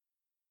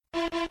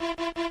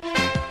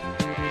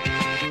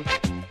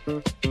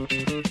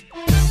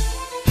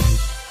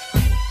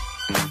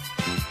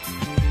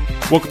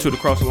Welcome to the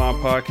Cross the Line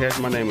podcast.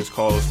 My name is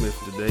Carlos Smith.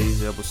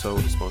 Today's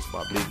episode is sponsored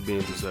by Big Ben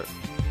Dessert.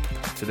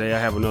 Today I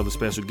have another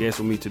special guest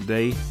with me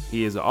today.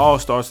 He is an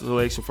all-star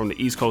selection from the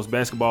East Coast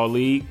Basketball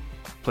League.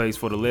 Plays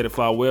for the Let It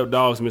Fly Web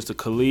Dogs, Mr.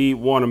 Khalid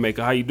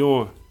Wannamaker. How you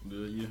doing?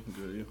 Good,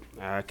 you.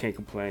 I can't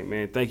complain,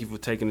 man. Thank you for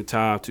taking the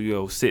time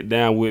to sit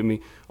down with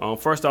me.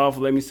 First off,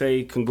 let me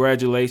say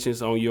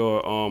congratulations on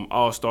your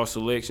all-star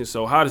selection.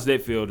 So how does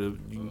that feel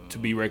to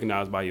be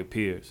recognized by your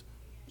peers?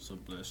 It's a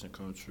blessing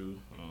come true.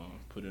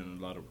 Put in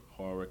a lot of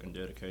hard work and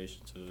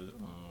dedication to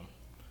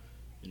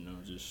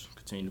it. Just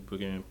continue to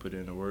put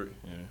in the work,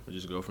 and we'll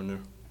just go from there.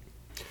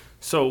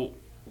 So,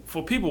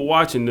 for people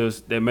watching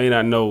this that may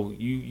not know,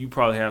 you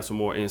probably have some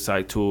more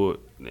insight to it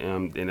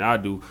than I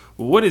do.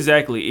 But what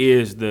exactly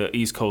is the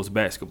East Coast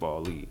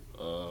Basketball League?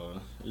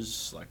 It's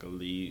just like a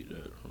league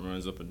that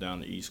runs up and down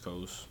the East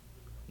Coast.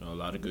 A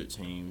lot of good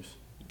teams,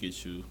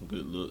 get you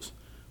good looks,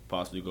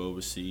 possibly go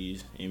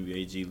overseas,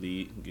 NBA G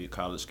League, get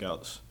college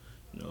scouts.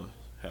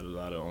 Had a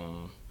lot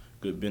of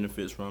good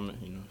benefits from it.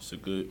 It's a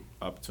good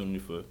opportunity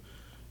for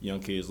young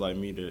kids like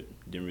me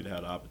that didn't really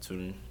have the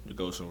opportunity to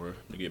go somewhere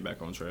to get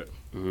back on track.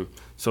 Mm-hmm.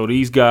 So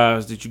these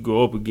guys that you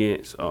go up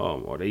against,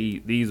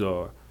 these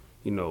are,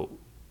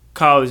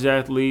 college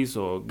athletes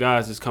or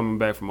guys that's coming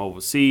back from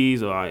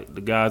overseas, or the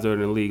guys that are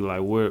in the league,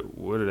 like where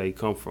do they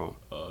come from?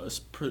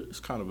 It's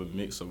kind of a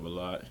mix of a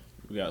lot.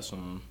 We got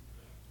some,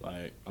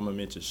 like I'm gonna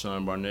mention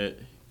Sean Barnett,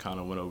 kind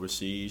of went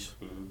overseas,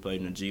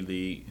 played in the G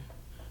League,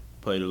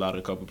 played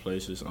a couple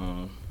places.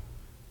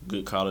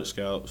 Good college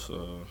scouts.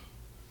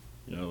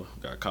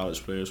 Got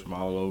college players from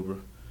all over,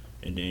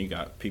 and then you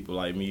got people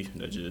like me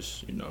that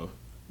just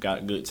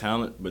got good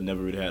talent but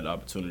never really had the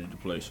opportunity to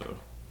play.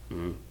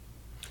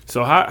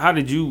 So how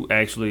did you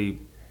actually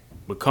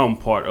become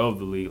part of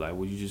the league? Like,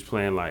 were you just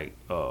playing like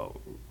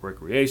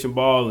recreation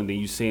ball, and then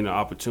you seen an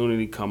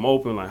opportunity come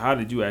open? Like, how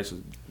did you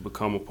actually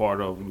become a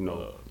part of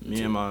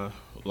me and my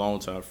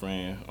longtime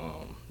friend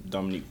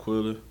Dominique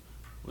Quiller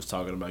was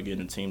talking about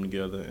getting a team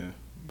together, and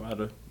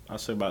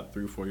about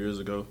 3 or 4 years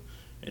ago,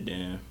 and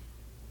then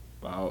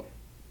about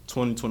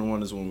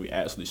 2021 is when we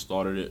actually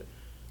started it.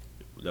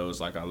 That was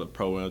like our little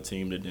pro-am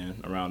team. That then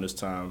around this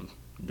time,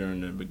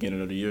 during the beginning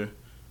of the year,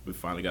 we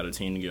finally got a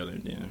team together,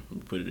 and then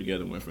we put it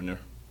together and went from there.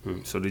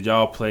 So did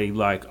y'all play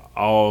like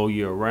all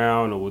year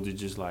round, or was it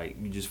just like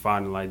you just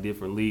finding like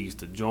different leagues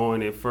to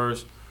join at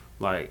first?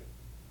 Like,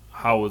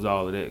 how was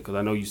all of that? Because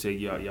I know you said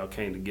y'all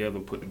came together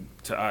and put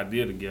the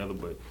idea together,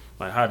 but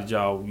like how did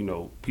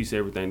y'all piece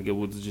everything together?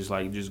 Was it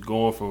just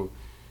going from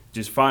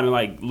just finding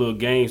like little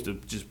games to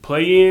just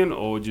play in,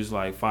 or just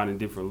like finding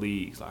different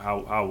leagues? Like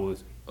how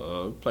was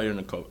it? Played in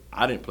a couple.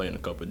 I didn't play in a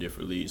couple of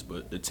different leagues,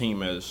 but the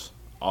team as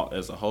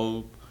a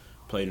whole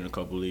played in a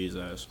couple of leagues.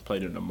 I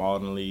played in the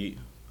Malden League,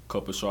 a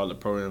couple of Charlotte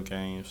Pro-Am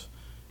games,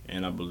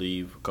 and I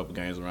believe a couple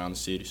games around the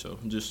city. So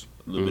just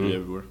a little bit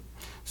everywhere.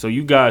 So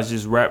you guys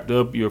just wrapped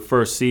up your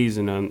first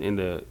season in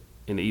the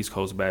East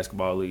Coast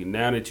Basketball League.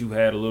 Now that you've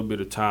had a little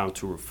bit of time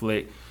to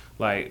reflect,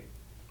 like,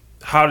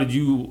 how did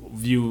you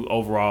view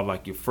overall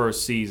like your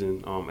first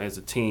season as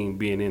a team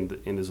being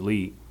in this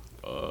league?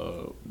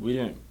 We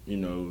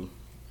didn't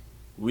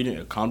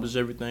accomplish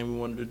everything we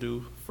wanted to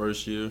do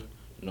first year.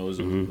 It was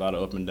a lot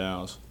of up and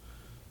downs.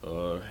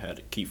 Had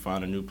to keep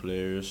finding new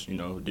players,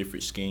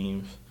 different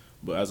schemes.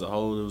 But as a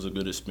whole, it was a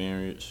good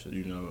experience.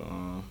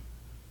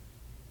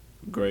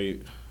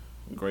 Great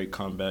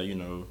comeback.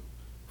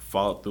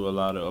 Fought through a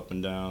lot of up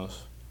and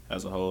downs.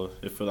 As a whole,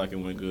 it felt like it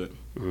went good.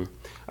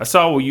 I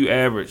saw where you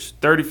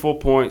averaged 34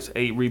 points,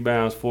 8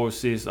 rebounds, 4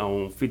 assists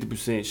on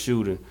 50%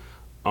 shooting.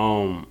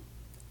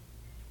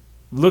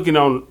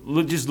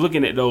 Just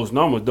looking at those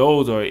numbers,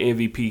 those are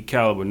MVP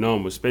caliber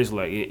numbers, especially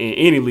like in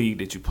any league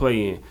that you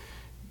play in.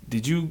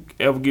 Did you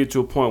ever get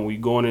to a point where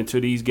you're going into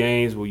these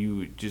games where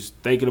you just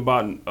thinking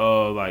about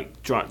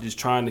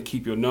trying to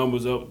keep your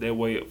numbers up that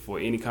way for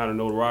any kind of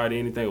notoriety,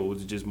 anything, or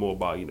was it just more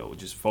about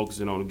just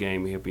focusing on the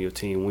game and helping your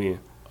team win?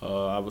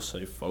 I would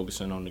say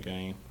focusing on the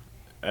game.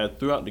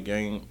 Throughout the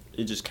game,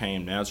 it just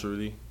came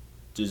naturally.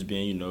 Just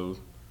being,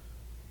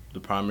 the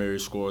primary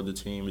scorer of the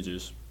team, it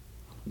just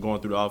going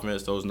through the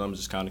offense, those numbers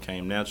just kind of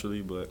came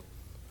naturally. But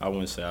I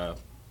wouldn't say I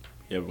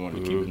ever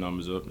wanted to keep the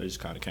numbers up. They just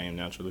kind of came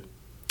naturally.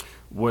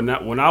 When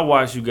I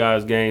watch you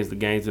guys' games, the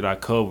games that I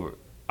covered,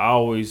 I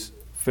always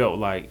felt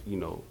like,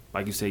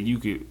 like you said, you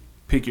could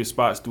pick your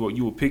spots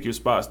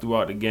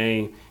throughout the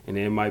game, and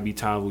there might be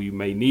times where you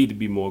may need to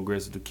be more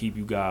aggressive to keep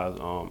you guys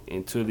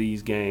into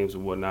these games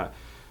and whatnot.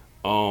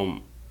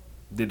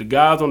 Did the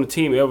guys on the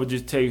team ever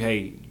just tell you,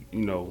 hey,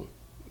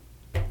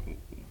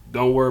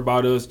 don't worry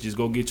about us, just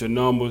go get your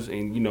numbers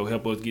and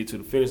help us get to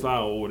the finish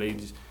line, or they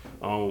just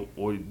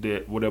were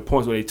there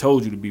points where they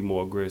told you to be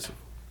more aggressive?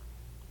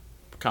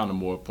 Kind of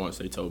more points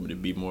they told me to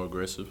be more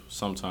aggressive.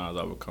 Sometimes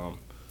I would come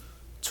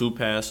too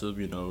passive,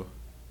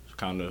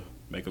 kind of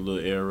make a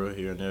little error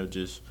here and there,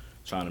 just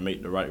trying to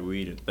make the right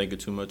read and thinking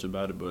too much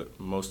about it. But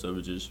most of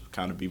it just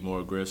kind of be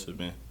more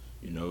aggressive and,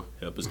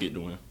 help us get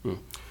the win.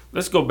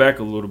 Let's go back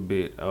a little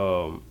bit.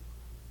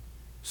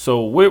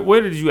 So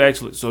where did you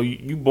actually? So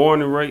you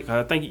born and raised?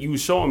 I think you were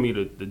showing me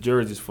the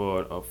jerseys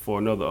for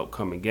another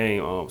upcoming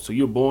game. So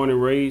you're born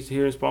and raised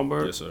here in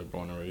Spartanburg? Yes, sir.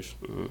 Born and raised.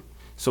 Mm-hmm.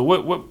 So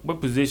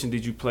what position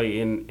did you play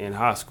in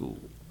high school?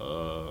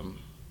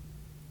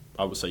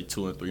 I would say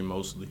 2 and 3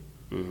 mostly.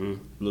 Mm-hmm.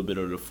 A little bit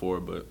of the 4,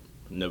 but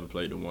never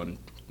played the 1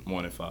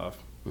 and 5.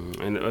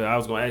 Mm-hmm. And I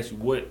was gonna ask you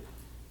what,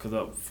 because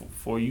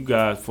for you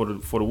guys for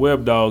the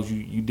Web Dogs,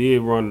 you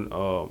did run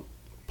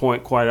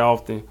point quite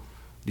often.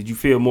 Did you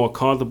feel more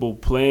comfortable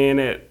playing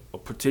at a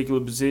particular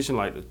position,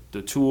 like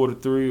the 2 or the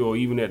 3, or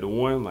even at the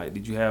 1? Like,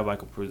 did you have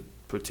like a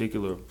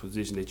particular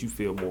position that you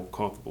feel more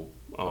comfortable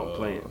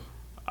playing?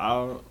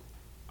 I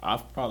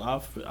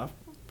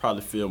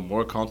probably feel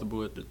more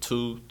comfortable at the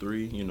 2,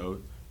 3. You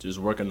know, just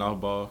working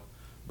off ball,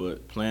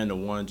 but playing the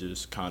 1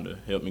 just kind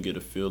of helped me get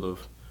a feel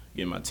of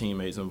getting my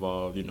teammates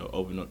involved. You know,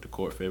 open up the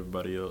court for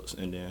everybody else,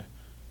 and then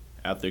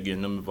after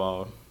getting them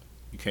involved,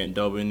 you can't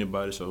double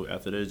anybody. So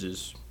after that,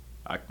 just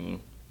I can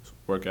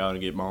work out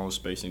and get my own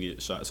space and get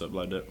shots up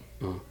like that.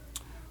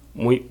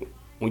 When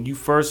you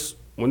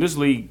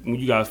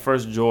guys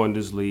first joined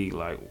this league,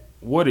 like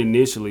what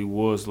initially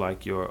was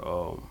like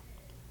your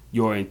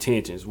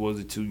intentions? Was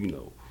it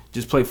to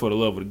just play for the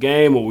love of the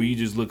game, or were you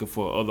just looking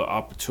for other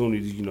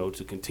opportunities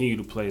to continue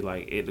to play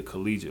like at the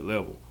collegiate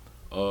level?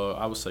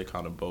 I would say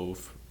kind of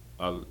both.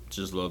 I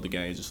just love the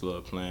game, just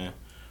love playing,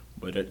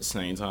 but at the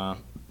same time,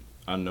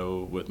 I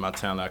know with my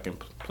talent I can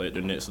play at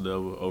the next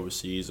level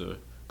overseas or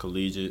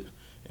collegiate,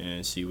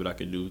 and see what I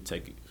could do,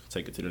 take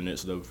it to the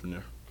next level from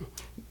there.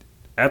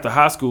 After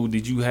high school,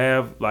 did you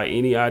have like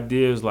any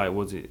ideas? Like,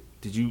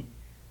 did you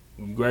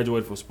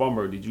graduate from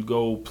Spartanburg? Did you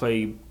go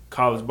play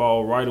college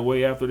ball right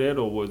away after that,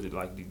 or was it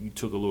like you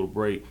took a little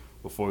break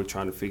before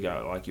trying to figure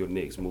out like your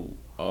next move?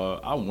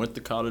 I went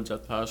to college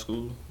after high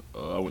school.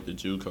 I went to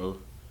JUCO.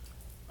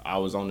 I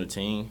was on the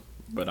team,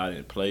 but I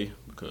didn't play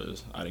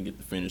because I didn't get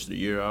to finish the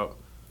year out,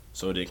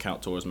 so it didn't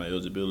count towards my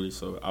eligibility.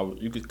 So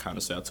you could kind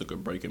of say I took a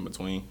break in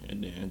between,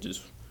 and then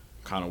just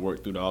kind of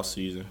worked through the off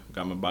season,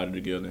 got my body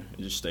together,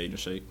 and just stayed in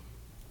shape.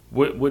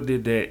 What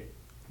did that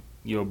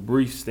your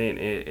brief stint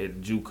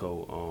at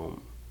JUCO?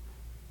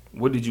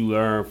 What did you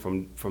learn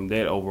from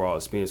that overall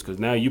experience? Because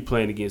now you're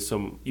playing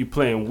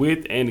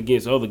with and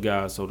against other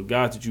guys. So the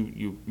guys that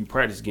you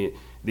practice against,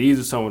 these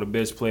are some of the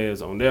best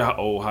players on their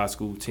old high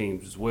school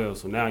teams as well.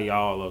 So now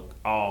y'all are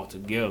all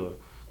together,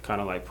 kind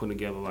of like putting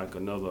together like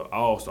another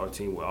all-star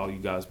team with all you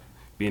guys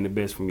being the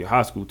best from your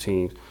high school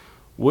teams.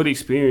 What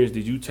experience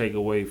did you take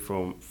away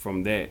from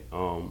that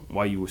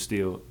while you were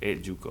still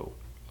at JUCO?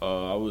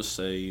 I would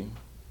say,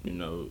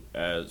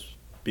 as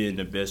being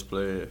the best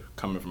player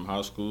coming from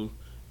high school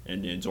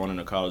and then joining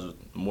a college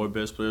with more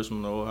best players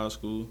from the old high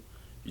school,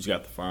 you just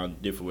got to find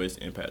different ways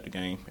to impact the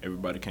game.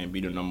 Everybody can't be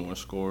the number 1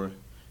 scorer,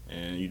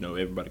 and,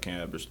 everybody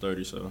can't average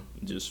 30, so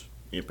just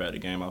impact the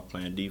game off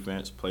playing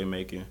defense,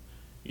 playmaking,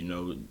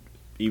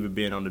 even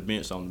being on the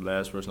bench, on the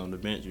last person on the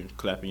bench, you're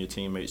clapping your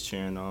teammates,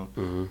 cheering on.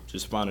 Mm-hmm.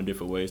 Just finding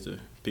different ways to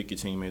pick your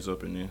teammates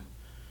up and then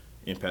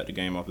impact the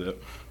game off that.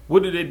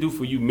 What did that do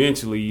for you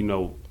mentally,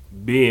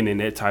 being in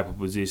that type of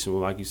position?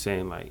 Like you're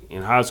saying, like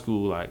in high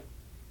school, like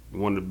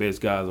one of the best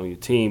guys on your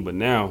team, but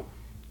now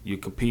you're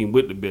competing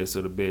with the best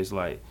of the best.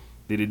 Like,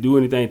 did it do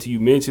anything to you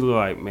mentally?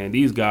 Like, man,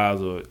 these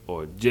guys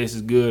are just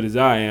as good as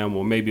I am,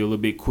 or maybe a little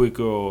bit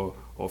quicker or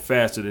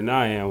faster than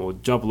I am, or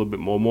jump a little bit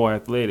more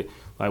athletic.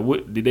 Like,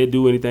 what did they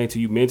do anything to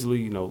you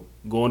mentally?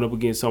 Going up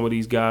against some of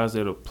these guys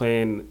that are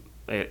playing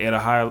at a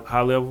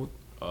high level.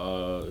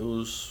 It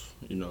was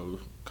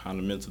kind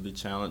of mentally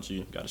challenged.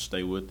 You got to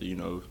stay with it.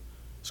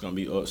 It's gonna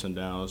be ups and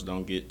downs.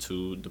 Don't get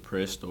too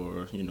depressed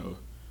or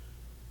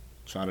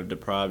trying to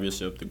deprive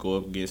yourself to go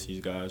up against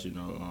these guys.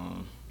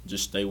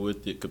 Just stay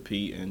with it,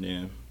 compete, and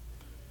then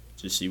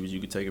just see what you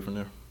can take it from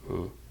there.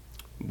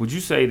 Would you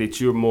say that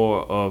you're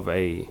more of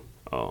a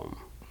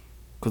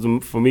because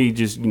for me,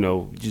 just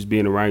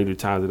being around you the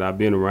times that I've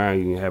been around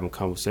you and having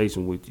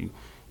conversation with you,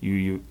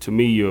 you to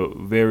me you're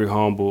very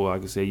humble.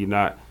 Like I said, you're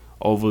not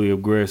overly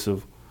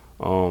aggressive.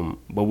 But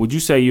would you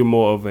say you're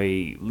more of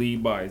a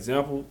lead by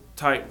example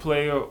type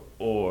player,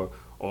 or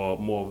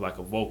more of like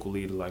a vocal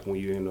leader, like when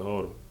you're in the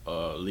huddle?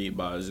 Lead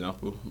by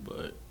example,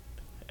 but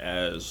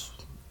as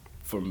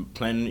from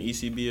playing in the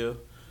ECBL,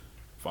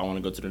 if I want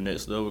to go to the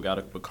next level, got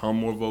to become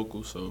more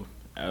vocal. So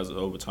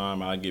over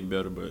time, I get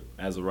better, but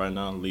as of right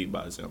now, lead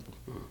by example.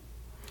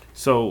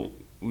 So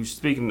we were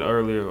speaking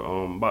earlier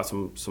about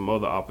some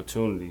other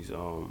opportunities.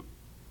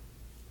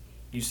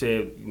 You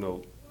said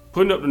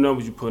putting up the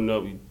numbers you're putting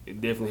up,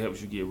 it definitely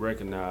helps you get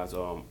recognized.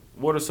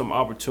 What are some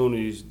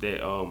opportunities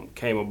that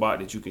came about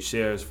that you can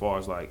share as far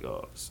as like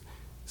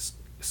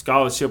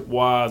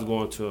scholarship-wise,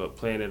 going to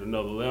playing at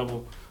another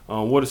level?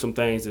 What are some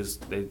things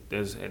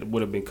that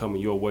would have been coming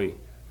your way?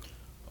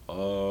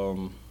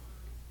 I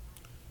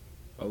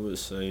would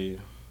say,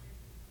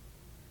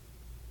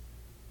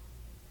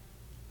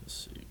 let's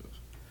see.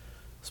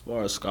 As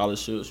far as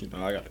scholarships,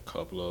 I got a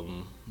couple of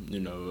them.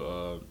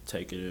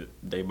 Taking it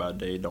day by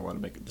day. Don't want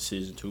to make a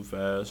decision too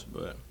fast,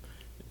 but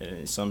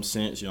in some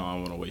sense, I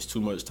don't want to waste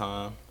too much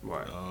time.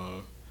 Right.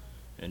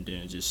 and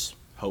then just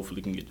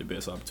hopefully can get the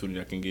best opportunity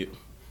I can get.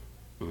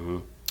 Mm-hmm.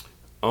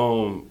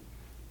 Um,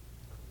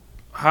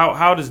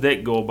 how does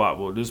that go about?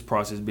 Well, this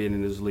process being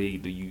in this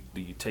league, do you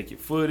take your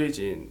footage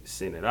and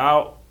send it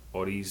out,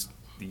 or these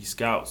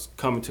scouts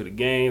coming to the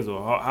games,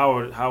 or how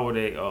are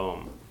they?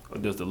 Or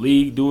does the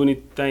league do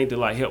anything to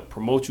like help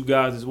promote you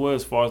guys as well,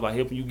 as far as like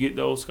helping you get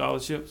those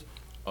scholarships?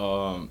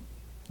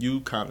 You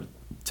kind of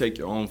take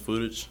your own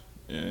footage,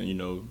 and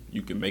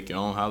you can make your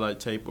own highlight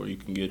tape, or you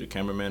can get a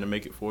cameraman to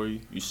make it for you.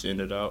 You send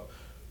it out.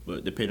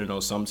 But depending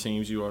on some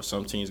teams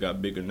some teams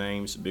got bigger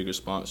names, bigger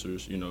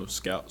sponsors,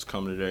 scouts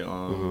come to their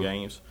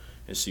games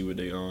and see what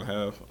they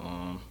have.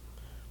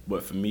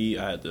 But for me,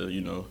 I had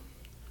to,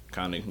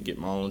 kind of get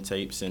my own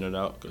tape, send it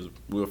out, because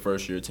we're a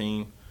first-year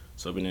team,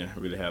 so we didn't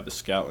really have the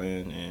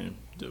scouting and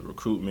the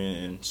recruitment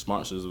and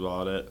sponsors of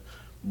all that.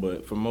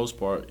 But for the most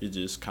part, it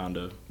just kind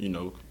of,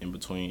 in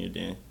between. And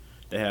then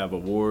they have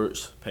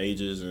awards,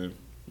 pages, and,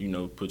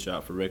 put you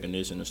out for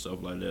recognition and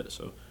stuff like that.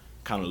 So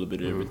kind of a little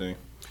bit of everything.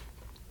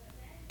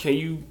 Can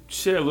you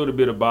share a little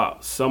bit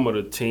about some of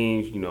the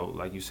teams,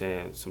 like you're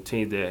saying, some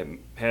teams that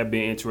have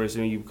been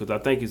interested in you? Because I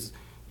think it's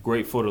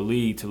great for the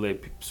league to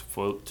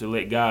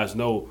let guys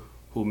know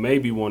who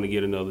maybe want to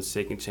get another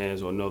second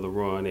chance or another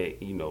run at,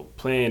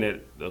 playing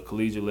at the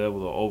collegiate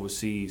level or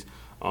overseas.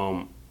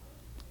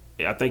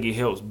 I think it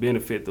helps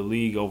benefit the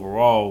league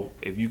overall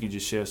if you could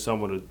just share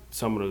some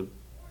of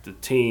the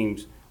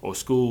teams or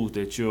schools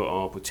that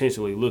you're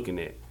potentially looking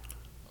at.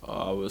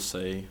 I would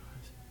say,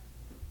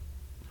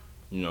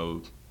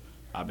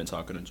 I've been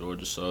talking to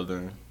Georgia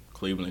Southern,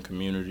 Cleveland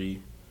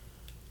Community,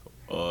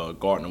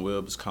 Gardner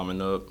Webb is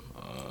coming up,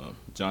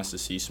 Johnson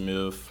C.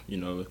 Smith,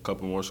 a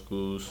couple more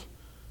schools.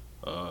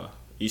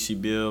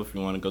 ECBL, if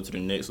you want to go to the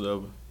next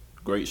level,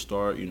 great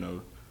start,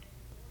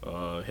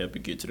 help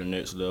you get to the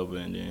next level,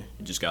 and then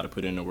you just got to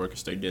put in the work and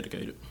stay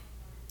dedicated.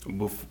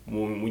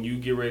 When you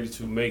get ready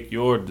to make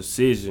your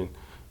decision,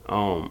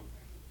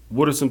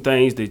 what are some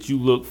things that you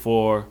look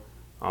for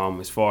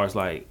as far as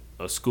like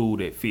a school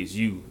that fits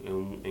you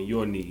and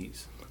your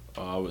needs?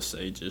 I would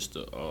say just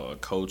the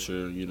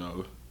culture,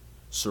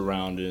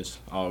 surroundings.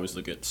 I always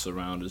look at the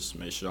surroundings,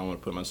 make sure I want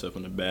to put myself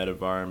in a bad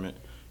environment,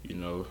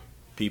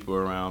 people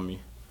around me.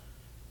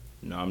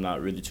 I'm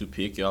not really too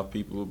picky off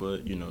people,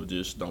 but,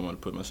 just don't want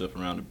to put myself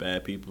around the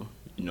bad people,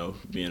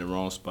 be in the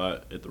wrong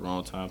spot at the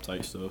wrong time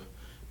type stuff,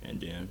 and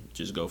then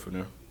just go from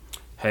there.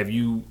 Have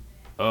you,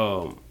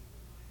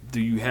 do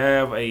you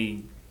have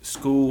a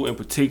school in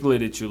particular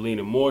that you're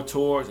leaning more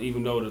towards,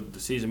 even though the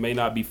decision may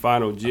not be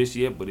final just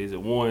yet, but is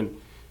it one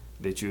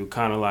that you're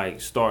kind of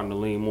like starting to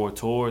lean more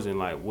towards, and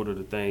like what are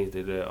the things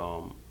that they're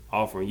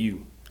offering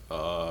you?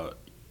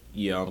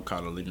 Yeah, I'm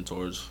kind of leaning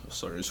towards a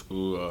certain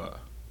school.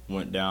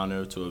 Went down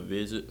there to a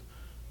visit.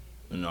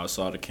 I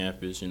saw the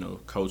campus.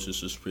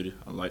 Coaches is pretty.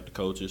 I like the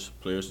coaches.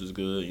 Players is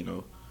good.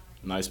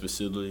 Nice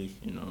facility.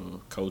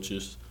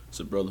 Coaches. It's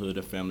a brotherhood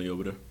and family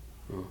over there.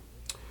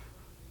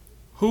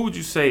 Who would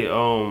you say?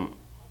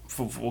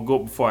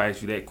 Before I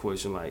ask you that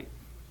question, like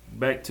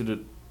back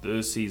to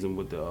the season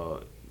with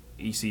the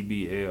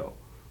ECBL,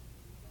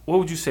 what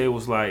would you say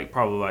was like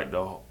probably like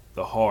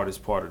the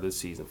hardest part of the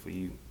season for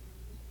you?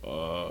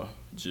 I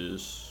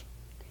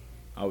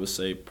would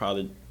say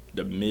probably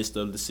the midst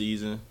of the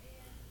season.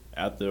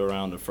 After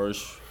around the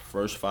first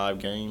 5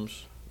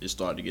 games, it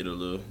started to get a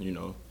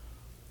little,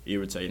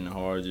 irritating and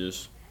hard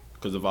just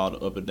because of all the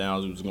up and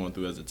downs we was going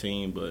through as a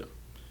team, but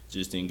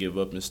just didn't give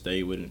up and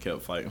stayed with it and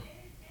kept fighting.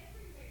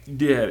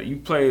 Yeah, you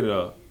played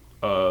a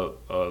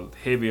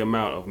heavy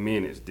amount of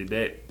minutes. Did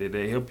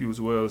that help you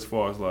as well as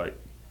far as like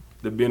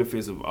the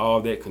benefits of all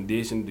that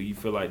conditioning? Do you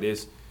feel like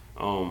this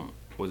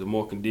was it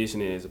more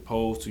conditioning as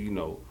opposed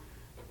to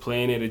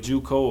playing at a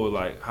JUCO, or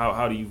like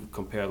how do you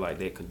compare like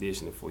that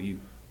conditioning for you?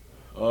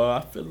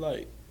 I feel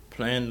like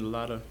playing a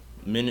lot of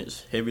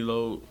minutes, heavy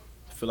load.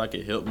 I feel like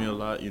it helped me a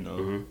lot.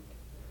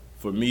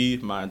 For me,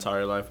 my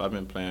entire life I've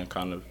been playing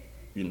kind of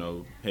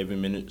heavy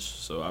minutes,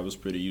 so I was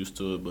pretty used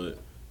to it. But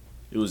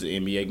it was an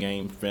NBA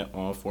game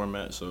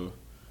format, so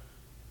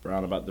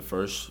around about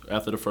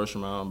after the first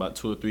round, about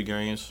 2 or 3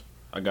 games,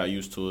 I got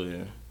used to it,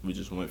 and we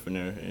just went from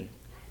there and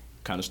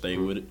kind of stayed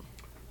with it.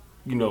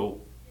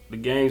 The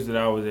games that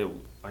I was at,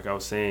 like I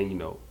was saying,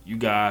 you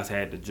guys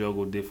had to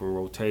juggle different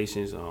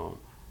rotations.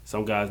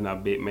 Some guys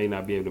may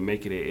not be able to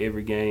make it at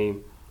every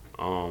game.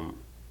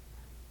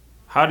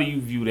 How do you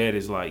view that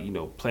as like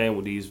playing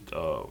with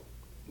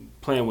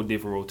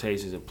different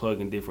rotations and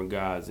plugging different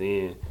guys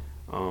in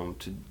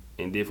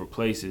in different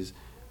places?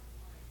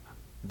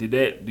 Do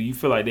you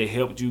feel like that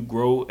helped you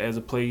grow as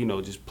a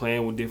player? Just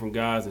playing with different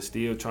guys and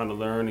still trying to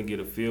learn and get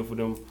a feel for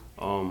them.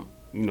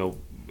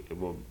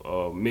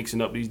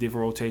 Mixing up these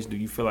different rotations. Do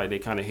you feel like they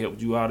kind of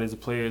helped you out as a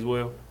player as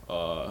well?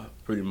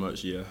 Pretty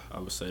much, yeah. I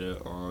would say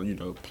that.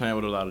 Playing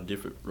with a lot of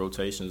different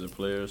rotations and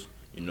players,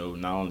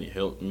 not only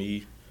helped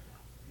me,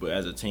 but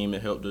as a team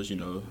it helped us.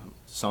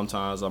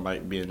 Sometimes I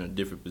might be in a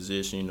different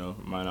position.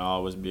 Might not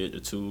always be at the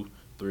 2,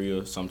 3,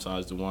 or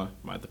sometimes the 1.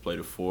 Might have to play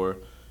the 4.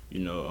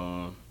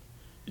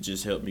 It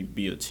just helped me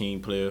be a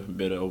team player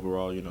better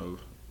overall.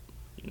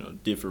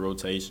 different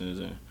rotations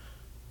and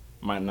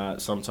might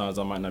not. Sometimes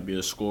I might not be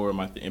a scorer.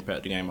 Might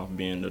impact the game off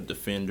being a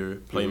defender,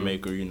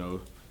 playmaker.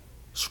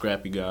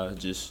 Scrappy guy,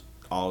 just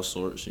all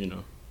sorts.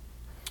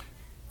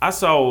 I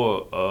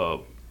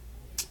saw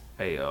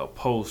a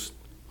post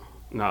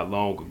not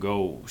long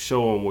ago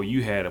showing where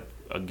you had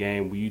a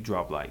game where you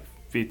dropped like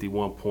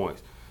 51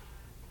 points.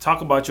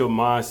 Talk about your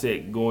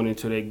mindset going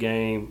into that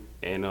game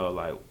and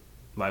like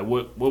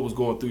what was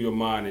going through your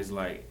mind is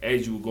like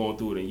as you were going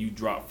through it and you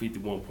dropped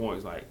 51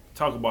 points. Like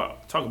talk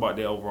about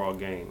that overall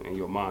game and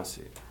your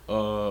mindset.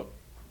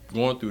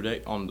 Going through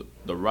that on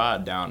the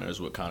ride down there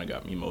is what kind of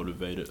got me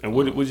motivated. And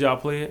what y'all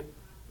play at?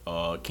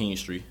 King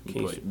Street. We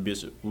played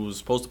Bishop. We was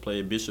supposed to play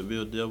at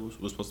Bishopville Devils.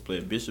 We were supposed to play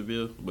at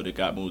Bishopville, but it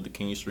got moved to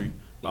King Street,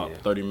 about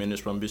 30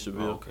 minutes from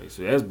Bishopville. Oh, okay,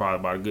 so that's probably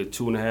about a good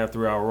 2.5,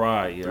 3 hour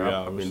ride.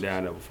 Yeah, I've been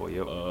down there before.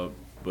 Yep.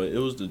 But it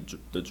was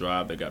the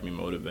drive that got me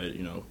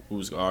motivated. We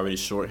was already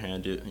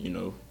shorthanded.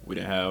 We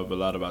didn't have a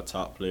lot of our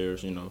top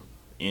players.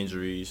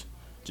 Injuries,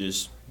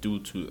 just due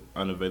to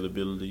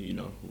unavailability.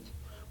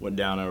 Went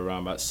down there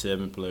around about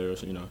 7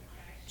 players.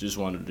 Just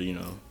wanted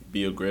to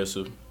be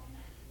aggressive,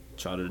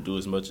 try to do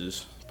as much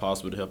as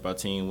possible to help our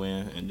team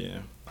win, and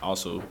then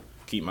also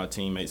keep my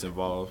teammates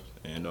involved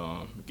and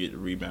get the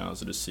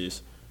rebounds and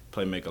assists,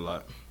 make a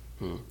lot.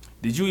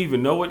 Did you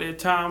even know at that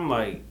time,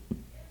 like,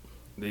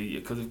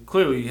 because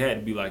clearly you had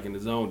to be like in the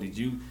zone? Did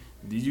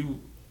you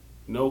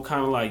know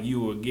kind of like you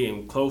were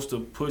getting close to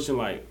pushing,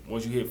 like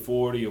once you hit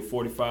 40 or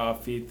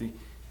 45, 50?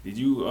 Did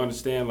you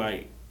understand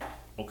like,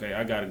 okay,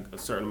 I got a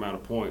certain amount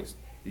of points?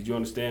 Did you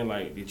understand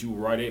like that you were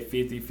right at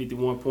 50,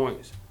 51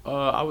 points?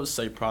 I would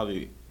say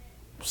probably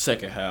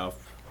second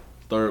half.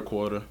 Third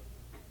quarter,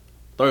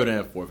 third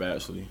and fourth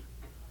actually.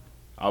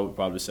 I would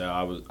probably say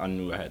I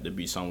knew I had to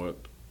be somewhere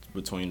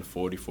between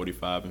 40,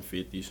 45, and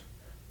 50s.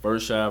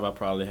 First half I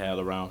probably had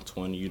around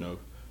 20,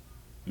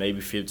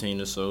 maybe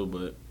 15 or so,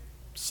 but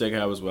second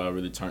half was where I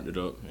really turned it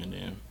up, and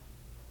then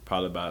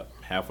probably about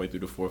halfway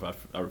through the fourth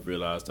I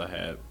realized I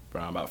had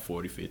around about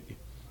 40, 50.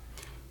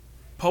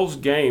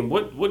 Post game,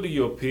 what do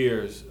your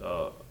peers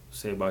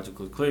say about you?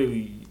 Because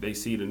clearly they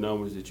see the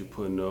numbers that you're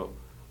putting up.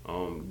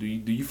 Do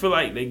you feel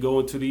like they go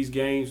into these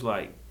games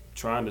like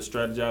trying to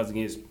strategize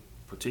against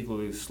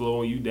particularly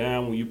slowing you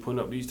down when you're putting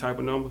up these type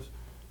of numbers?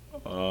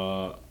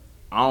 I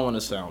don't want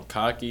to sound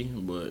cocky,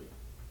 but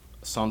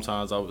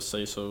sometimes I would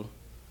say so.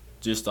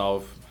 Just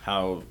off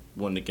how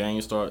when the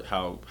game starts,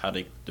 how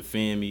they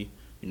defend me.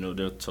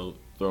 They'll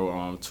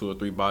throw 2 or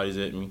 3 bodies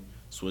at me,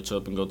 switch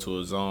up and go to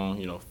a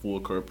zone. Full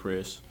court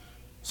press.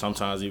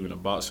 Sometimes even a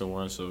boxer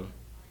one. So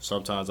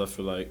sometimes I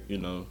feel like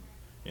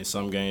in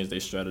some games, they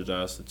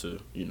strategize to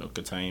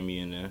contain me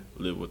and then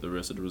live with the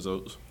rest of the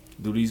results.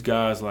 Do these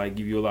guys, like,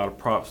 give you a lot of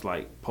props,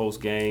 like,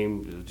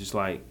 post-game, just,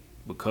 like,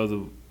 because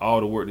of all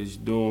the work that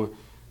you're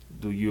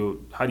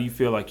doing? How do you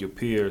feel like your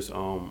peers'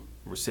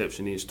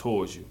 reception is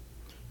towards you?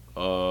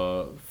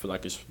 I feel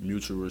like it's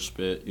mutual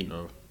respect,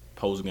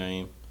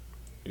 post-game.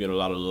 I get a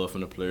lot of love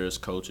from the players,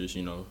 coaches,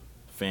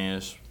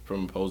 fans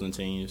from opposing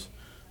teams.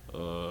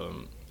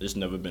 There's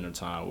never been a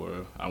time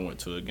where I went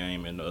to a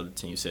game and the other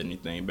team said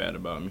anything bad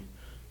about me.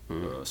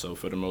 So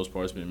for the most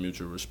part, it's been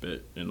mutual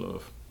respect and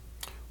love.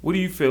 What do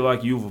you feel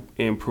like you've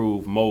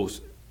improved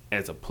most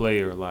as a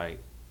player, like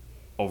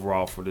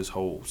overall for this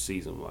whole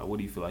season? Like, what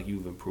do you feel like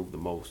you've improved the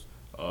most?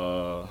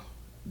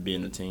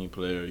 Being a team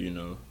player,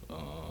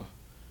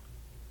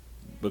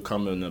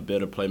 becoming a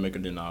better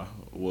playmaker than I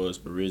was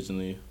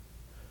originally.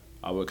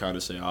 I would kind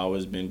of say I've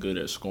always been good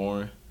at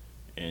scoring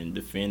and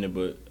defending,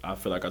 but I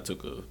feel like I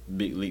took a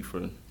big leap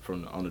from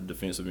on the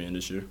defensive end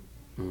this year.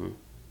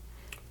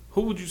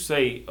 Who would you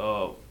say?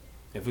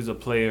 If it's a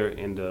player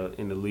in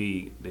the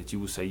league that you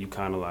would say you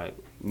kind of like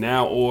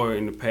now or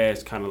in the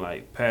past kind of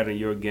like pattern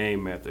your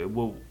game after,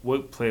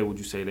 what player would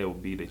you say that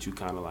would be that you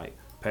kind of like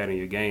pattern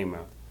your game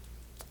after?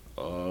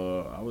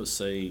 I would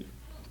say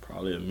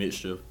probably a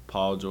mixture of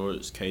Paul George,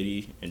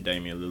 KD, and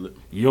Damian Lillard.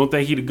 You don't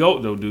think he the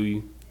GOAT though, do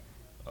you?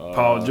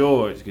 Paul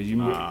George, because you.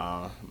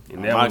 My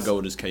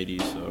GOAT is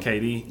KD. So.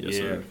 KD, yes,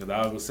 yeah. Because I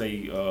was gonna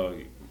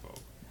say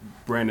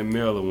Brandon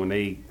Miller when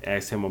they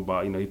asked him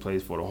about he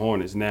plays for the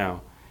Hornets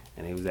now.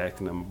 And he was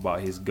asking him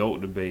about his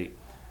GOAT debate,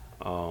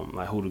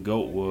 like who the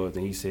GOAT was,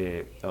 and he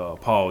said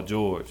Paul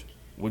George,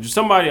 which is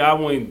somebody I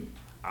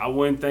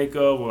wouldn't think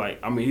of. Like,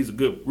 I mean, he's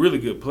a really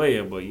good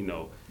player, but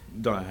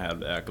don't have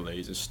the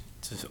accolades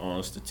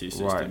and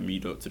statistics to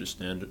meet up to the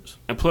standards.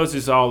 And plus,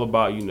 it's all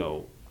about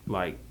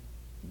like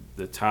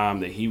the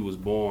time that he was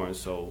born.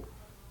 So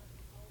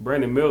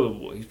Brandon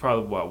Miller, he's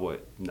probably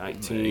about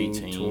 19,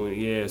 18. 20,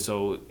 yeah.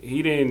 So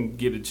he didn't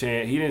get a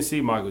chance. He didn't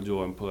see Michael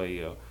Jordan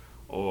play.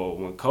 Or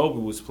when Kobe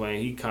was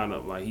playing, he kind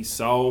of like he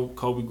saw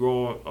Kobe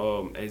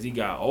growing as he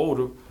got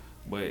older,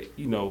 but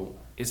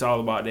it's all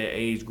about that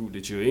age group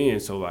that you're in.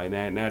 So like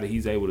now that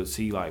he's able to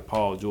see like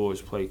Paul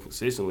George play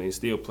consistently and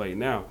still play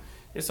now,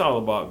 it's all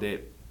about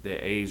that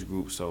age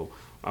group. So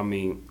I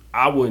mean,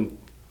 I wouldn't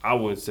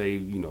say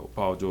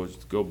Paul George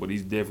is good, but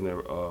he's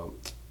definitely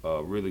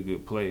a really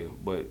good player.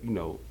 But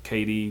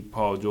KD,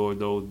 Paul George,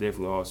 those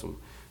definitely are some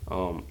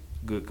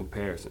good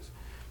comparisons.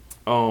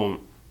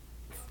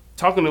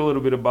 Talking a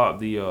little bit about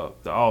the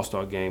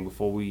All-Star game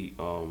before we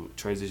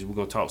transition, we're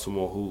gonna talk some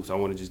more hoops. I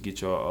want to just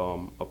get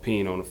your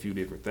opinion on a few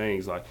different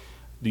things. Like,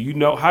 do you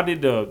know how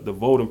did the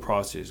voting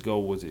process go?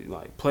 Was it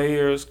like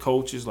players,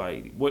 coaches?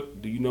 Like,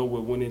 what do you know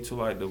what went into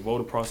like the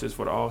voting process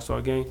for the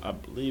All-Star game? I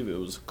believe it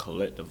was a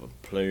collective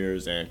of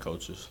players and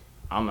coaches.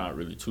 I'm not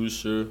really too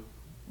sure,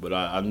 but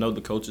I know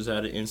the coaches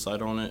had an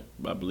insight on it.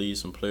 I believe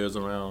some players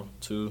around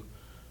too,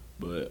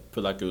 but I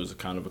feel like it was a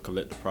kind of a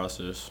collective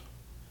process.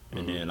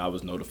 And then I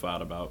was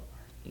notified about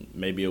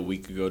maybe a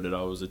week ago that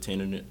I was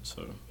attending it.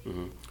 So,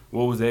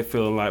 What was that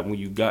feeling like when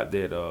you got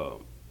that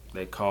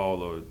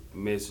call or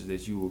message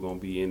that you were gonna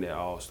be in that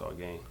All-Star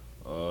game?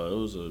 it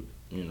was a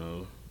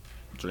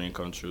dream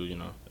come true.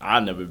 I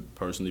never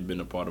personally been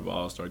a part of an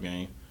All-Star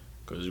game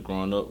because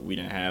growing up we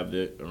didn't have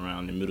that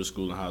around in middle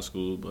school and high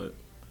school. But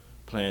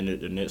playing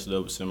at the next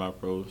level,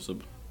 semi-pro, so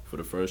for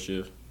the first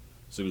year,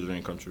 so it was a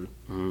dream come true.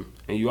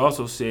 And you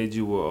also said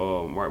you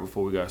were right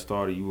before we got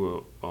started.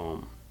 You were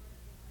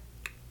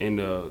in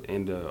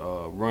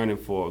the running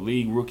for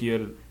league rookie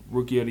of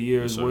the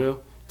year as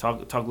well.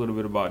 Talk a little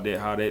bit about that.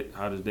 How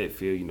does that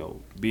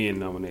feel? Being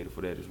nominated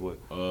for that as well.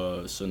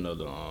 It's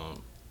another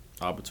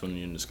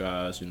opportunity in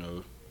disguise.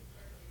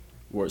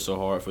 Worked so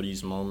hard for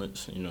these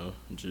moments.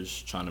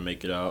 Just trying to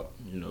make it out.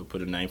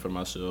 Put a name for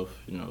myself.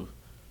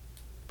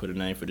 Put a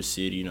name for the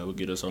city.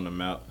 Get us on the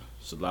map.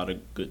 There's a lot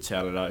of good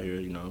talent out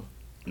here.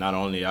 Not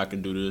only I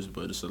can do this,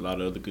 but it's a lot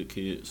of other good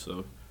kids.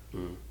 So.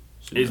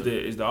 Is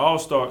the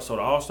All-Star? So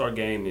the All-Star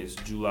game is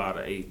July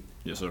the 8th.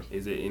 Yes, sir.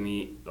 Is it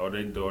any? Are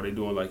they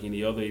doing like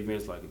any other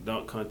events like a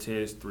dunk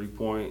contest,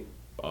 3-point?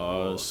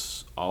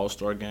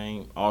 All-Star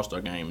game.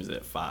 All-Star game is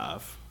at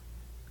 5.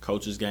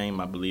 Coaches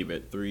game, I believe,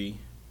 at 3.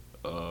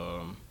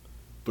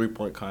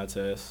 3-point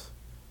contest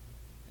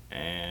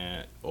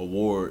and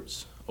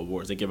awards.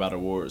 They give out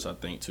awards, I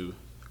think, too.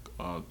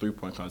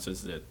 3-point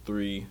contest is at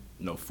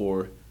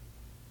 4,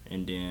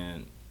 and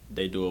then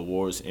they do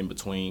awards in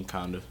between,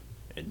 kind of.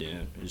 And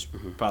then it's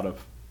about a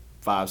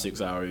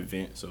 5-6 hour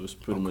event, so it's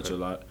pretty much a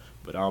lot.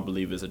 But I don't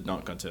believe it's a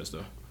dunk contest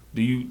though.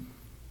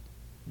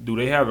 Do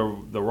they have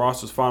the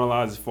rosters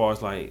finalized as far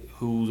as like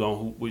who's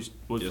on which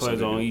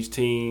players on each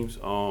teams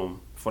for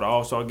the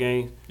All-Star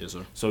game? Yes,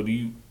 sir. So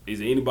is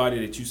there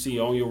anybody that you see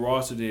on your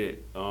roster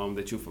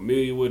that you're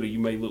familiar with or you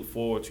may look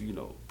forward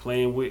to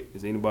playing with?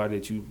 Is there anybody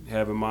that you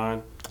have in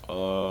mind?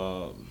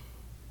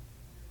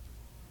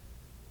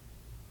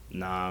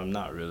 Nah,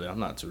 not really. I'm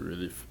not too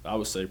really. I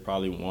would say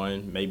probably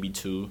 1, maybe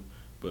 2.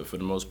 But for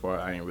the most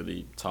part, I ain't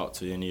really talked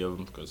to any of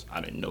them because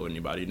I didn't know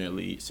anybody in that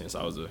league since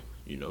I was a,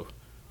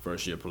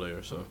 first-year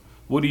player. So,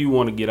 what do you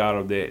want to get out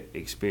of that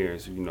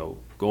experience,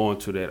 going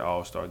to that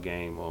All-Star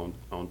game on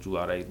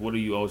July 8th? What do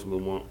you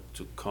ultimately want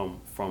to come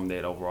from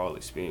that overall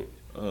experience?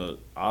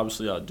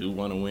 Obviously, I do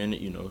want to win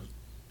it,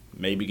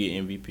 maybe get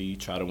MVP,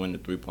 try to win the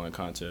 3-point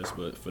contest.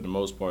 But for the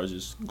most part,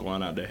 just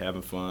going out there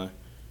having fun,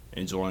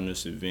 enjoying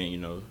this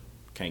event,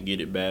 can't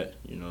get it back.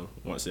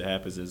 Once it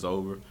happens, it's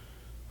over.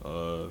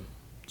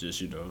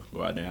 Just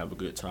go out there and have a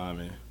good time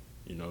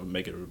and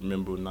make it a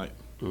memorable night.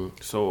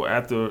 So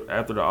after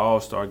the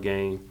All-Star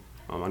game,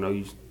 I know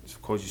you,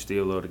 of course, you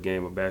still love the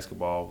game of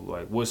basketball.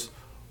 Like, what's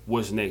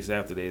next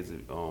after that? Is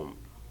it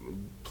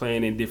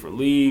playing in different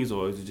leagues,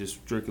 or is it just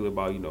strictly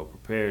about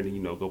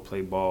preparing to go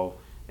play ball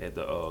at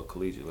the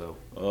collegiate level?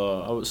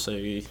 I would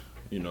say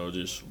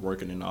just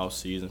working in the off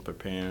season,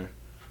 preparing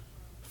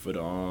for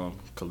the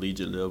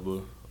collegiate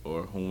level.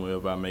 Or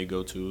whomever I may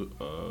go to,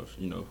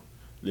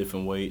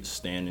 lifting weights,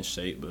 staying in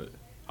shape, but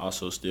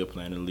also still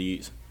playing in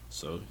leagues.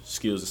 So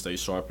skills to stay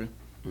sharpened.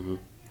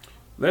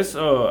 Let's.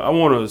 I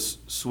want to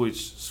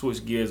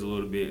switch gears a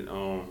little bit,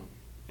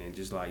 and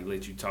just like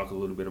let you talk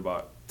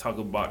about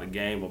the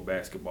game of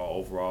basketball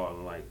overall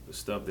and like the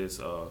stuff that's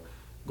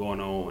going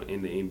on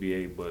in the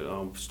NBA.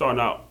 But starting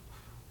out,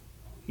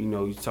 you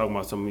talking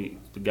about some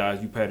of the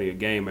guys you patted your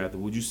game after.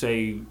 Would you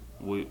say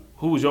who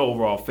was your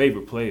overall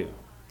favorite player?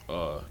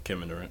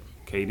 Kevin Durant.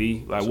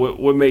 KD. Like,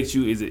 what makes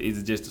you? Is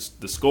it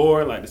just the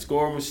score, like the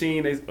scoring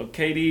machine of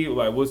KD?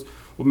 Like,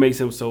 what makes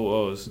him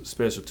so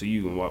special to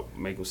you, and what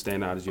make him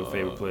stand out as your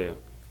favorite player?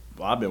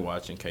 Well, I've been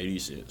watching KD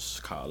since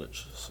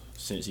college,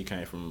 since he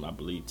came from, I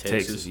believe,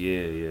 Texas.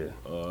 Yeah.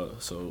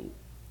 So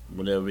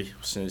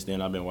since then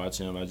I've been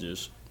watching him.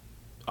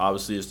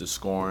 Obviously it's the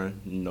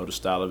scoring, the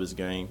style of his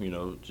game,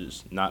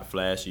 just not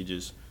flashy,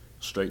 just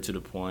straight to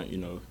the point,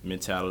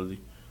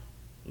 mentality.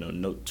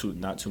 Not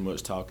too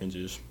much talking,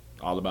 just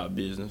all about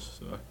business.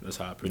 So that's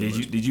how I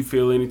Did you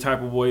feel any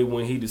type of way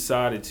when he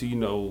decided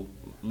to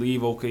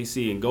leave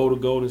OKC and go to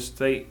Golden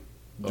State,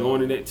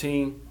 joining that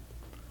team?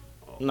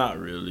 Not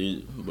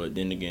really, but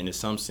then again, in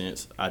some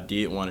sense, I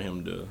did want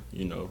him to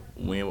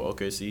win with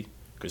OKC,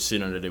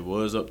 considering that it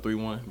was up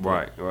 3-1.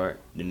 Right.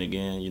 Then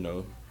again,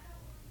 you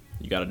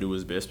got to do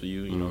what's best for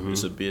you.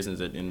 It's a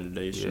business at the end of the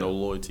day. There's no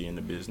loyalty in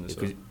the business.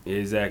 So.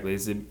 Exactly.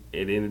 At the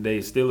end of the day,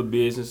 it's still a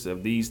business.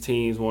 If these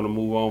teams want to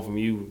move on from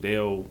you,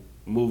 they'll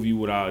move you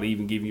without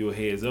even giving you a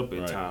heads up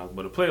at times.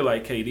 But a player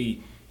like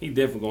KD, he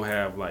definitely gonna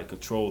have like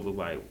control of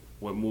like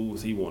what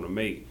moves he want to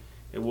make.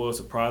 It was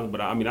surprising,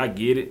 but I mean I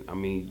get it. I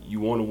mean you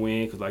want to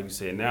win because like you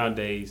said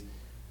nowadays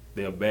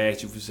they'll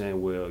bash you for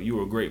saying, well, you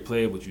were a great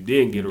player but you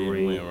didn't get a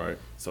ring. Win, right.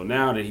 So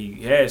now that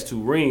he has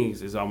 2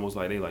 rings, it's almost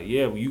like they like,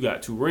 yeah, well you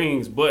got 2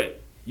 rings, but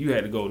you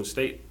had to go to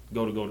state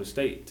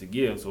to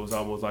give. So it's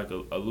almost like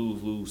a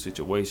lose-lose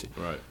situation.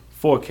 Right.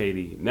 For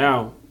KD.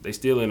 Now they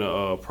still in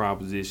a prime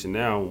position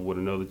now with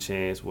another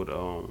chance with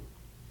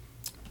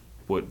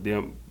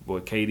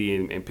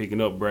KD and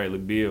picking up Bradley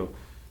Beal.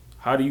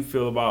 What do you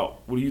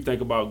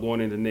think about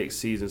going into next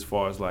season as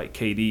far as like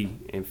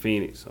KD and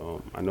Phoenix?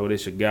 I know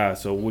that's your guy,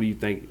 so what do you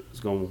think is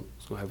gonna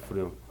happen for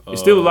them? There's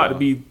still a lot to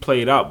be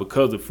played out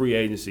because of free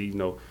agency,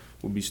 will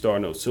be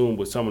starting up soon,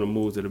 but some of the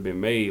moves that have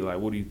been made, like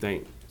what do you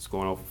think is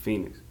going on for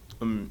Phoenix?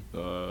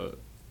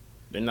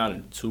 They're not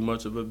in too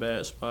much of a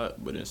bad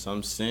spot, but in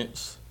some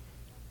sense,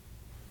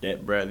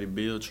 that Bradley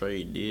Beal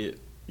trade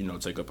did,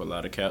 take up a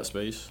lot of cap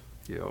space.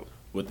 Yeah.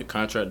 With the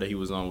contract that he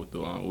was on with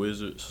the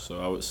Wizards, so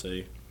I would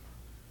say,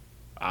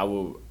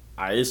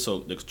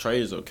 the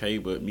trade is okay,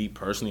 but me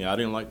personally, I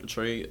didn't like the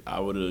trade. I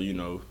would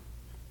have,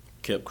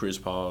 kept Chris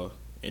Paul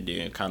and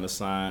then kind of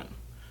signed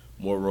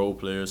more role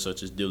players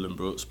such as Dylan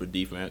Brooks for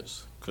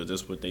defense because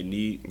that's what they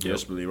need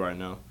desperately right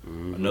now.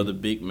 Mm-hmm. Another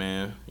big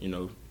man,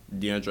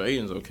 DeAndre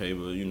Ayton's okay,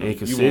 but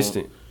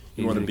inconsistent.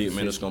 You want a big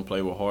man that's gonna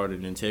play with heart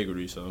and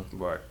integrity. So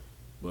right,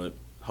 but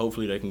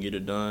hopefully they can get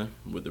it done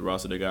with the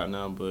roster they got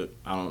now. But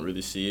I don't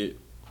really see it.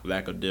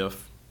 Lack of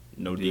depth,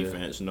 no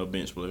defense, no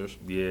bench players.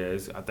 Yeah,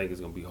 I think it's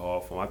gonna be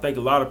hard for them. I think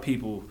a lot of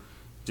people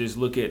just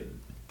look at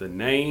the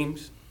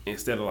names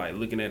instead of like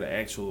looking at the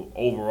actual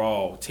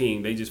overall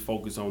team. They just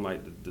focus on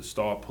like the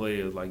star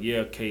players. Like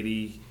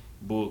KD,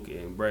 Book,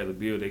 and Bradley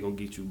Beal, they gonna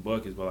get you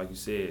buckets. But like you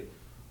said,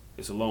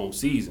 it's a long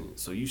season,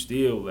 so you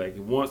still like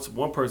once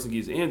one person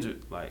gets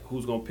injured, like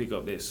who's gonna pick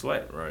up that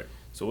slack? Right.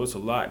 So it's a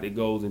lot that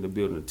goes into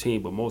building a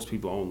team, but most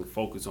people only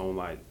focus on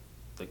like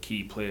the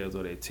key players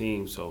of their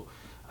team. So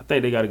I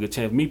think they got a good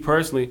chance. Me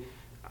personally,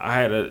 I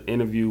had an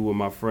interview with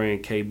my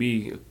friend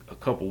KB a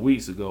couple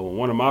weeks ago, and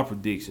one of my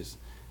predictions,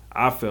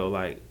 I felt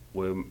like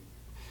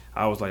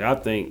I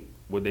think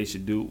what they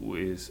should do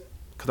is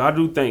because I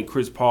do think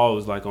Chris Paul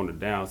is like on the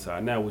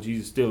downside now, which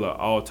he's still an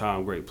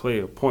all-time great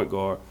player, point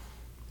guard.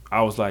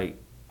 I was like,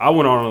 I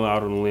went out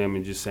on a limb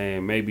and just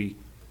saying maybe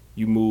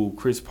you move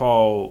Chris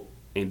Paul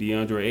and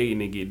DeAndre Ayton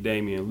and get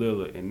Damian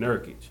Lillard and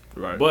Nurkic.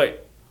 Right.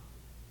 But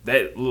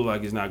that look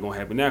like it's not going to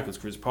happen now because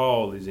Chris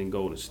Paul is in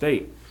Golden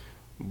State.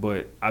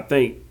 But I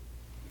think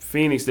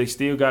Phoenix, they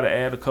still got to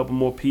add a couple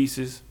more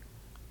pieces.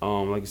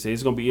 Like I said,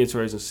 it's going to be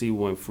interesting to see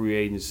when free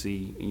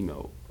agency,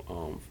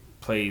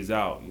 plays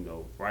out.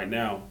 Right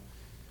now,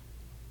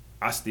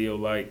 I still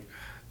like,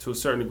 to a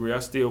certain degree, I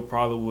still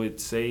probably would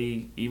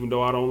say, even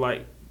though I don't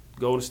like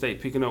Golden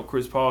State picking up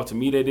Chris Paul, to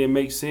me that didn't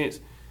make sense.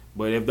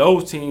 But if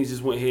those teams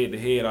just went head to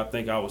head, I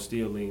think I would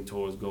still lean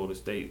towards Golden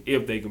State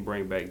if they can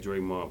bring back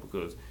Draymond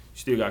because you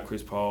still got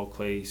Chris Paul,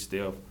 Clay,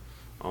 Steph.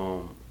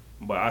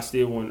 But I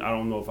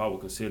don't know if I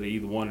would consider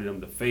either one of them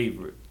the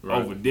favorite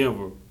over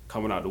Denver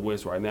coming out the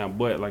West right now.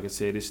 But like I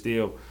said, it's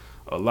still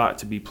a lot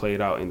to be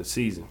played out in the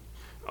season.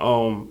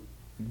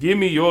 Give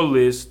me your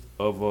list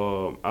of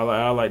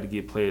I like to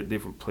get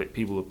different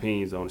people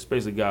opinions on,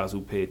 especially guys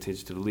who pay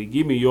attention to the league.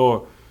 Give me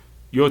your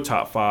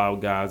top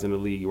 5 guys in the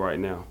league right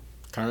now.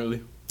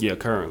 Currently? Yeah,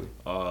 currently.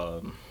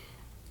 I'm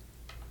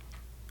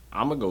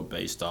gonna go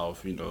based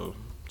off,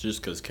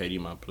 just because KD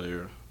my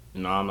player.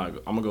 I'm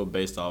gonna go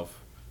based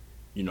off,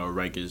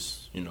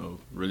 rankings.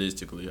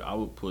 Realistically, I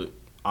would put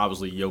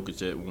obviously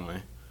Jokic at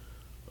 1.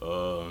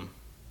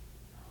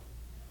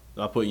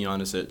 I put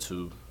Giannis at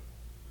 2.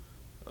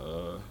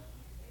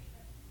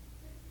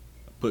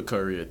 Put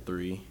Curry at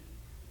 3.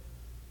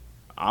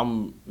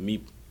 I'm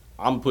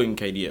putting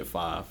KD at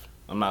 5.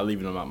 I'm not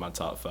leaving him out my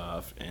top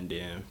 5, and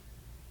then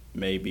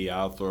maybe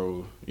I'll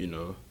throw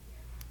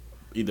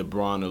either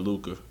Bron or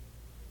Luka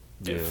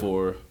at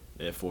 4.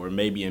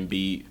 Maybe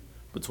Embiid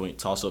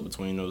toss up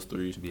between those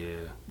 3. Yeah,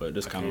 but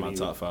that's kind of my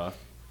top 5.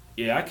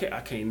 Yeah,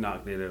 I can't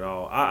knock that at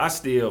all. I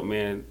still,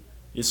 man,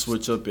 it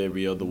switch up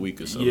every other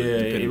week or so. Yeah,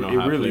 depending on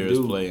how really players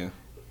playing.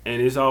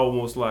 And it's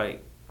almost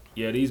like,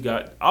 these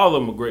guys, all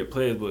of them are great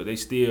players, but they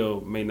still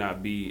may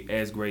not be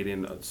as great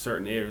in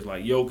certain areas.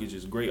 Like Jokic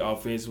is great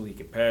offensively, he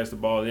can pass the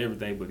ball and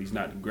everything, but he's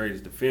not the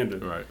greatest defender.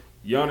 Right.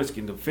 Giannis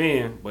can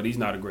defend, but he's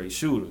not a great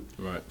shooter.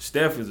 Right.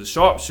 Steph is a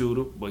sharp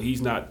shooter, but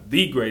he's not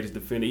the greatest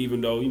defender,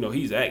 even though,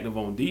 he's active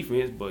on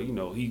defense, but,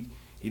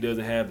 he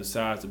doesn't have the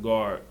size to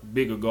guard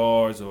bigger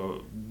guards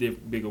or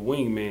bigger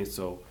wingmen.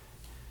 So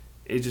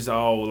it's just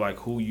all like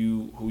who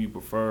you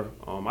prefer.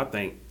 I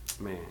think,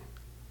 man,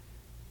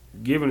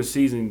 given the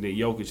season that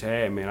Jokic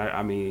had, man,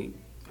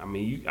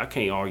 I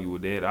can't argue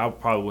with that. I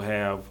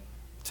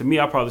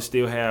probably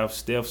still have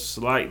Steph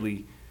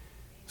slightly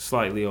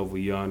over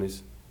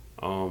Giannis.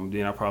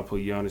 Then I probably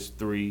put Giannis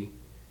 3.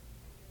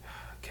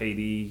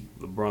 KD,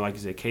 LeBron, like you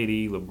said,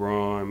 KD,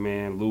 LeBron,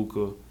 man,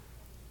 Luka.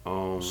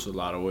 There's a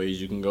lot of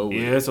ways you can go with.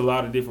 Yeah, it's a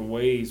lot of different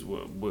ways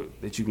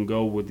that you can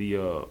go with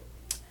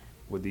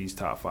with these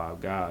top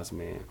 5 guys,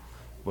 man.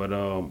 But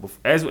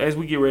as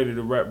we get ready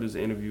to wrap this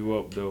interview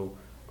up, though,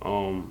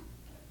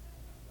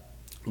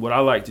 what I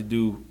like to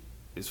do,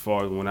 as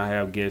far as when I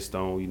have guests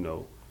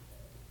on,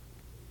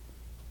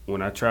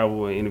 when I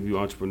travel and interview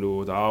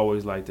entrepreneurs, I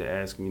always like to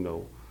ask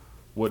them,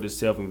 what does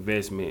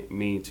self-investment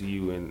mean to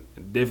you? And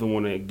definitely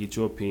want to get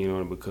your opinion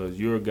on it, because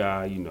you're a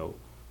guy,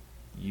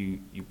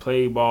 you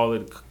played ball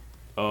at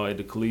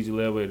the collegiate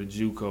level, at the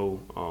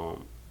JUCO.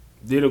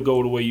 Didn't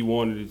go the way you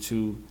wanted it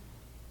to,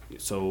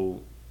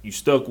 so you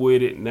stuck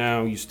with it.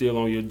 Now you're still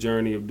on your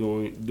journey of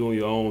doing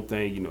your own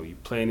thing. You're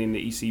playing in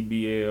the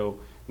ECBL.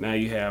 Now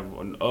you have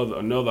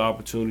another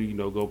opportunity,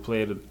 go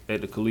play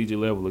at the collegiate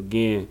level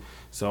again.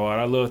 So what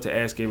I love to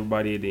ask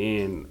everybody at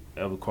the end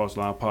of the Cross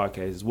the Line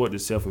podcast is, what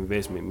does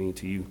self-investment mean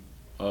to you?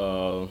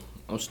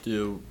 I'm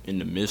still in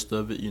the midst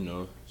of it,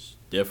 It's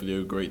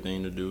definitely a great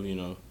thing to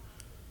do,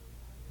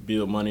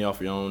 Build money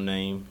off your own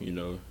name,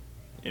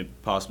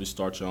 and possibly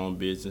start your own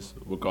business,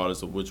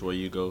 regardless of which way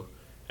you go.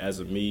 As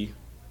of me,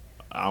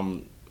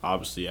 I'm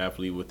obviously an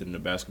athlete within the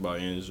basketball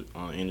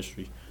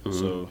industry,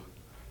 so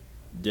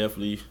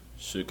definitely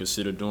should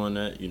consider doing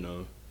that.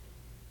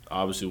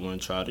 Obviously want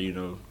to try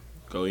to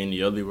go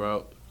any other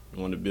route.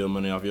 You want to build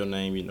money off your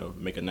name,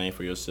 make a name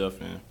for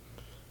yourself, and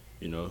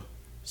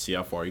see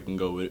how far you can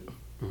go with it.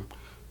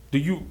 Do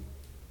you,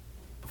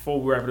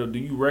 before we wrap it up, do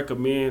you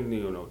recommend the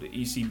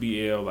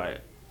ECBL? Like,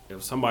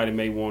 if somebody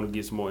may want to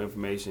get some more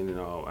information, and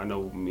I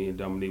know me and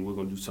Dominique, we're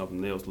gonna do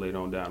something else later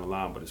on down the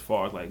line. But as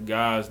far as like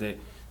guys that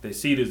they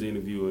see this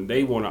interview and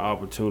they want an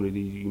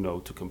opportunity,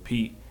 to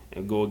compete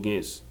and go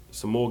against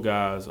some more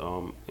guys,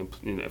 and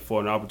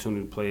for an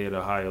opportunity to play at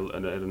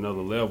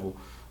another level,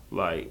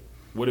 like,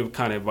 what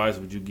kind of advice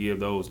would you give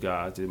those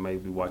guys that may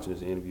be watching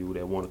this interview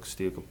that want to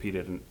still compete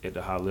at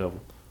the high level?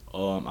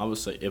 I would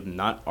say, if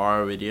not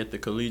already at the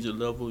collegiate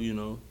level,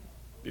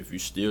 if you're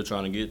still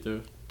trying to get there,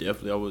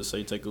 definitely I would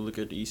say take a look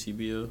at the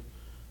ECBL.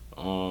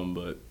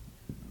 But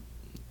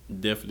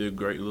definitely a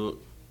great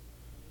look.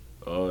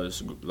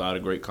 It's a lot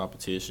of great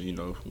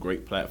competition,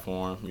 great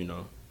platform,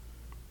 a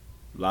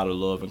lot of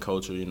love and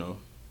culture,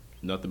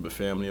 nothing but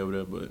family over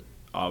there. But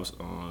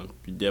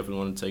you definitely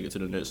want to take it to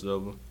the next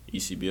level.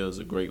 ECBL is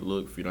a great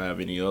look. If you don't have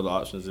any other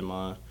options in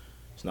mind,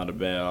 it's not a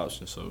bad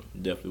option, so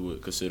definitely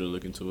would consider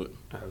looking to it.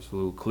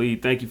 Absolutely.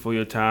 Khalid, thank you for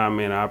your time,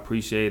 man. I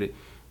appreciate it.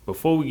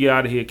 Before we get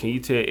out of here, can you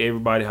tell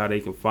everybody how they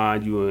can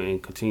find you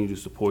and continue to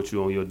support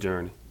you on your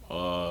journey?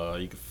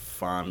 You can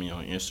find me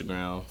on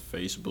Instagram,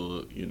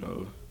 Facebook,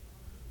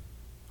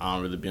 I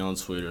don't really be on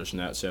Twitter or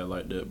Snapchat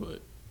like that,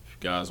 but if you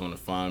guys want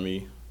to find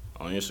me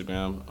on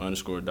Instagram,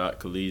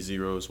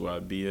 _.Khalid0 is where I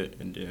be at,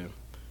 and then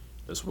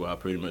that's where I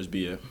pretty much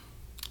be at.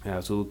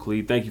 Absolutely.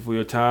 Khalid, thank you for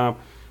your time.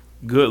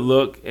 Good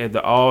luck at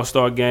the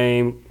All-Star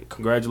game.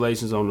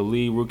 Congratulations on the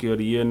League Rookie of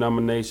the Year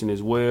nomination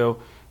as well.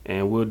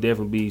 And we'll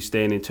definitely be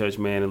staying in touch,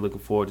 man, and looking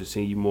forward to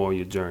seeing you more on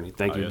your journey.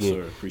 Thank you again. Yes,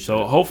 sir. Appreciate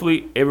so it.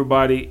 Hopefully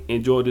everybody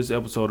enjoyed this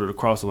episode of the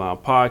Cross the Line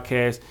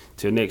podcast.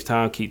 Till next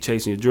time, keep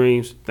chasing your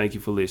dreams. Thank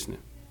you for listening.